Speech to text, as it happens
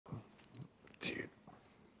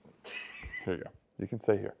Here you go. You can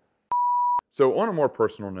stay here. So on a more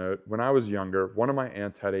personal note, when I was younger, one of my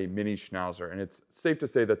aunts had a mini Schnauzer, and it's safe to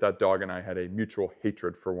say that that dog and I had a mutual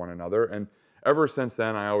hatred for one another. And ever since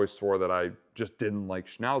then, I always swore that I just didn't like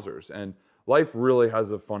Schnauzers. And life really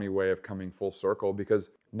has a funny way of coming full circle because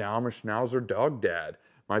now I'm a Schnauzer Dog Dad.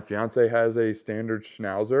 My fiance has a standard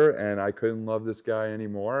Schnauzer, and I couldn't love this guy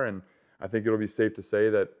anymore. And I think it'll be safe to say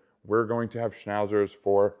that we're going to have Schnauzers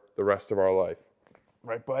for the rest of our life.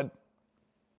 Right, bud?